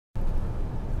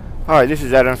Hi, this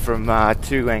is Adam from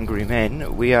Two Angry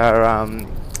Men. We are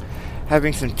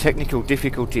having some technical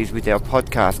difficulties with our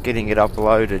podcast, getting it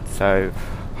uploaded. So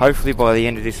hopefully by the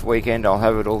end of this weekend I'll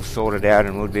have it all sorted out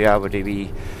and we'll be able to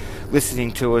be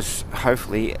listening to us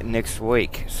hopefully next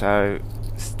week. So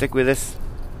stick with us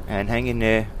and hang in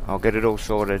there. I'll get it all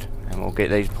sorted and we'll get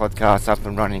these podcasts up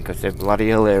and running because they're bloody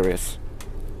hilarious.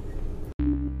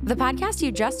 The podcast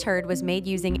you just heard was made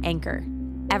using Anchor.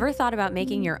 Ever thought about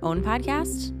making your own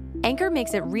podcast? Anchor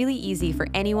makes it really easy for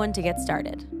anyone to get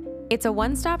started. It's a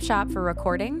one-stop shop for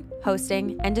recording,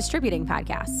 hosting, and distributing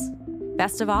podcasts.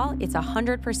 Best of all, it's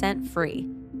 100% free.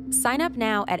 Sign up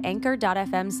now at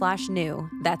anchor.fm/new.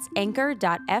 That's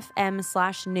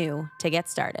anchor.fm/new to get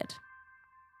started.